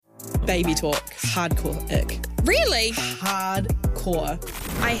baby talk. Hardcore ick. Really? Hardcore.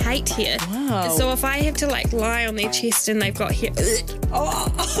 I hate hair. Wow. So if I have to lie on their chest and they've got hair... Oh.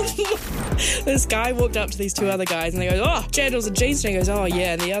 This guy walked up to these two other guys and they go, oh, sandals and jeans. And he goes, oh,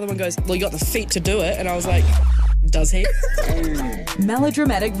 yeah. And the other one goes, well, you got the feet to do it. And I was like, does he?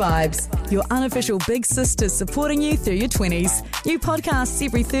 Melodramatic Vibes, your unofficial big sister supporting you through your 20s. New podcasts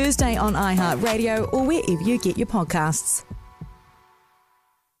every Thursday on iHeartRadio or wherever you get your podcasts.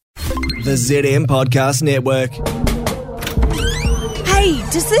 The ZM Podcast Network. Hey,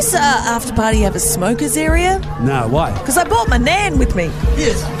 does this after party have a smokers area? No, why? Because I brought my nan with me.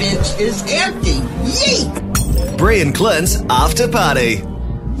 This bitch is empty. Yeet! Bree and Clint's After Party.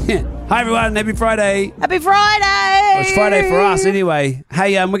 Hi everyone, happy Friday. Happy Friday! Well, it's Friday for us anyway.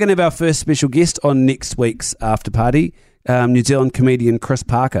 Hey, we're going to have our first special guest on next week's After Party. New Zealand comedian Chris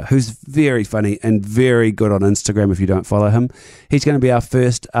Parker, who's very funny and very good on Instagram if you don't follow him. He's going to be our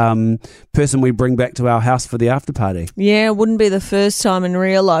first person we bring back to our house for the after party. Yeah, it wouldn't be the first time in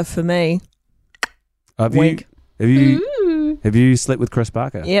real life for me. Have Wink. Have you slept with Chris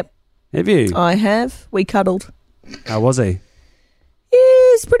Parker? Yep. Have you? I have. We cuddled. How was he?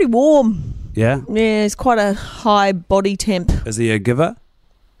 Yeah, it's pretty warm. Yeah? Yeah, it's quite a high body temp. Is he a giver?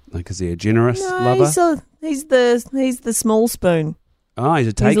 Like, is he a generous lover? He's the small spoon. Oh, he's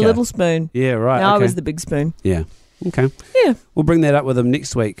a taker. He's a little spoon. Yeah, right. No, I okay. was the big spoon. Yeah. Okay. Yeah. We'll bring that up with him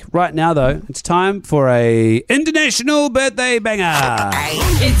next week. Right now, though, it's time for a international birthday banger.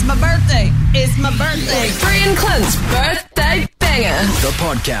 It's my birthday. It's my birthday. Bree and Clint's birthday banger. The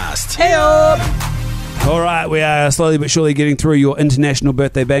podcast. Hey up. All right, we are slowly but surely getting through your international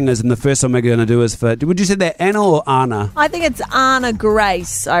birthday bangers, and the first one we're going to do is for, would you say that Anna or Anna? I think it's Anna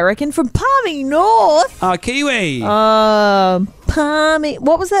Grace, I reckon, from Palmy North. Oh, Kiwi. Palmy.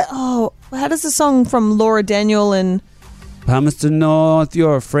 What was that? Oh, how does the song from Laura Daniel and... Palmerston North,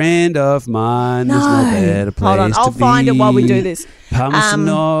 you're a friend of mine. There's no better place Hold on, I'll to find be. it while we do this. Palmerston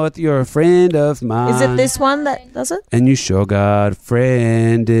North, you're a friend of mine. Is it this one that does it? And you sure got a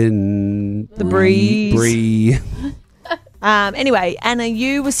friend in... The breeze. Bree. Anyway, Anna,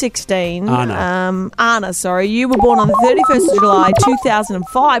 you were 16. Anna. Anna, sorry. You were born on the 31st of July,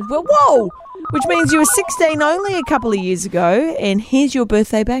 2005. Well, whoa! Which means you were 16 only a couple of years ago. And here's your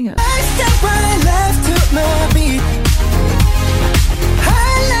birthday banger.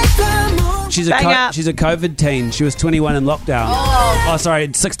 She's a COVID teen. She was 21 in lockdown. Oh, sorry,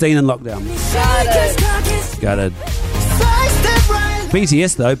 16 in lockdown. Got it.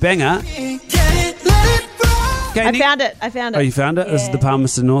 BTS though, banger. Okay, I found it. Oh, you found it? Yeah. This is the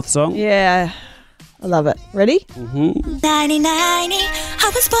Palmerston North song? Yeah. I love it. Ready? Mm-hmm. 90,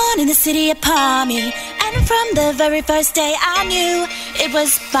 I was born in the city of Palmy, and from the very first day I knew it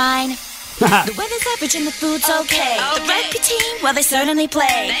was fine. The weather's average and the food's okay. The rugby team, well, they certainly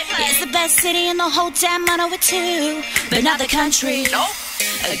play. It's the best city in the whole damn 102, but not the country. A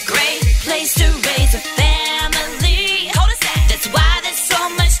great place to raise a family. That's why there's so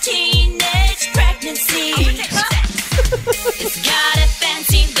much teenage pregnancy. It's got a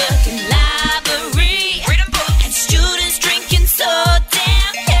fancy looking library, and students drinking so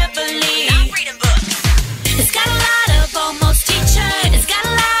damn heavily. It's got a lot of almost teachers. It's got a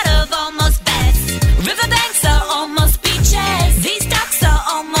lot of almost vets. Riverbanks are almost beaches. These ducks are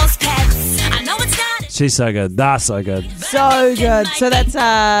almost pets. I know it's not. She's so good. That's so good. So good. So that's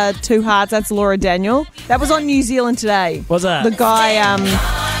Two Hearts. That's Laura Daniel. That was on New Zealand Today. What's that? The guy,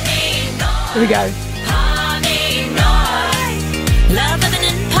 here we go. Love living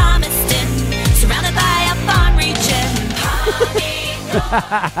in Palmerston, surrounded by a farm region.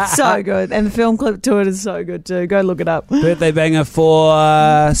 So good. And the film clip to it is so good too. Go look it up. Birthday banger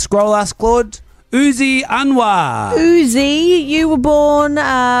for Scroll Us Claude. Uzi Anwar. Uzi, you were born,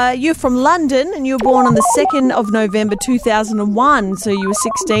 you're from London, and you were born on the 2nd of November 2001. So you were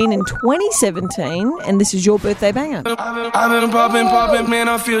 16 in 2017, and this is your birthday banger. I've been popping, man,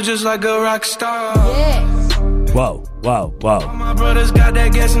 I feel just like a rock star. Yeah. Whoa. My brothers got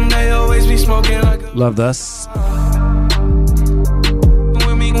that gas and they always be smoking like a... Love this.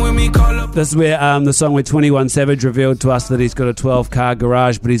 When we call up... This is where the song where 21 Savage revealed to us that he's got a 12-car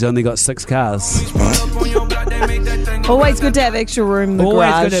garage, but he's only got 6 cars. Always good to have extra room in the garage.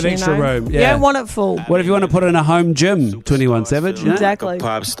 Always good to have extra room. Yeah. You don't want it full. What if you want to put it in a home gym, 21 Savage? You know? Exactly.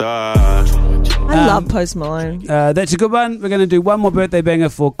 Pop star. I love Post Malone. That's a good one. We're going to do one more birthday banger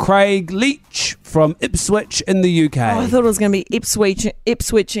for Craig Leach from Ipswich in the UK. Oh, I thought it was going to be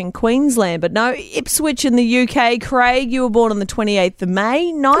Ipswich in Queensland, but no, Ipswich in the UK. Craig, you were born on the 28th of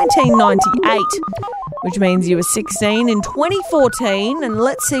May, 1998, which means you were 16 in 2014, and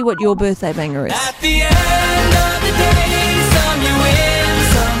let's see what your birthday banger is. At the end of the day, some you win,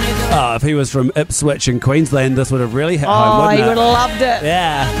 some you don't. Oh, Oh, if he was from Ipswich in Queensland, this would have really hit home, Oh, wouldn't he it? would have loved it.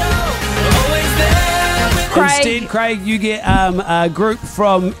 Yeah. Craig. Instead, Craig, you get a group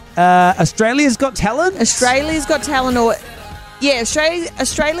from Australia's Got Talent. Australia's Got Talent,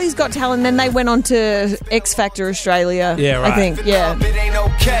 Australia's Got Talent. Then they went on to X Factor Australia. Yeah, right. I think. Yeah.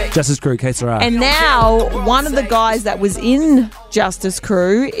 Justice Crew, Que Sera. And now one of the guys that was in Justice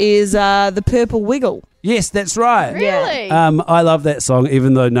Crew is the Purple Wiggle. Yes, that's right. Really? I love that song,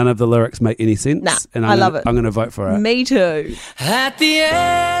 even though none of the lyrics make any sense. Nah, and I love it. I'm going to vote for it. Me too. At the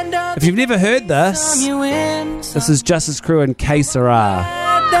end of If you've never heard this, you win, this is Justice Crew and Que Sera.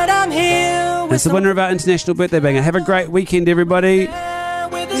 that I'm here with It's the winner of our International Birthday Banger. Have a great weekend, everybody. See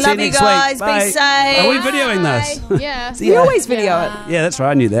Love you next guys. week. Bye. Be safe. Are we videoing this? Yeah. See We ya. always video it. Yeah, that's right.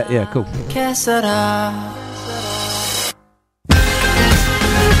 I knew that. Yeah, cool. Que Sera.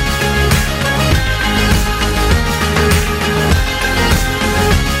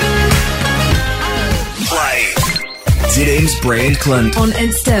 ZM's Bree and Clint. On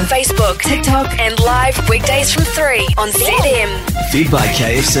Insta, Facebook, TikTok, and live weekdays from 3 on ZM. Fed by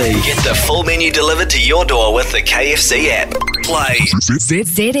KFC. Get the full menu delivered to your door with the KFC app. Play.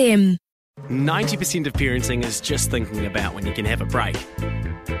 ZM. 90% of parenting is just thinking about when you can have a break.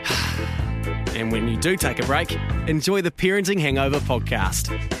 And when you do take a break, enjoy the Parenting Hangover podcast.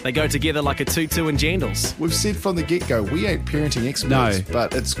 They go together like a tutu and jandals. We've said from the get-go, we ain't parenting experts, No.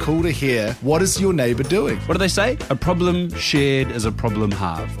 but it's cool to hear, what is your neighbour doing? What do they say? A problem shared is a problem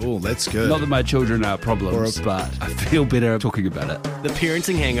halved. Oh, that's good. Not that my children are problems, but I feel better talking about it. The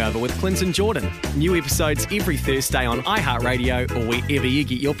Parenting Hangover with Clint and Jordan. New episodes every Thursday on iHeartRadio or wherever you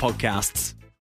get your podcasts.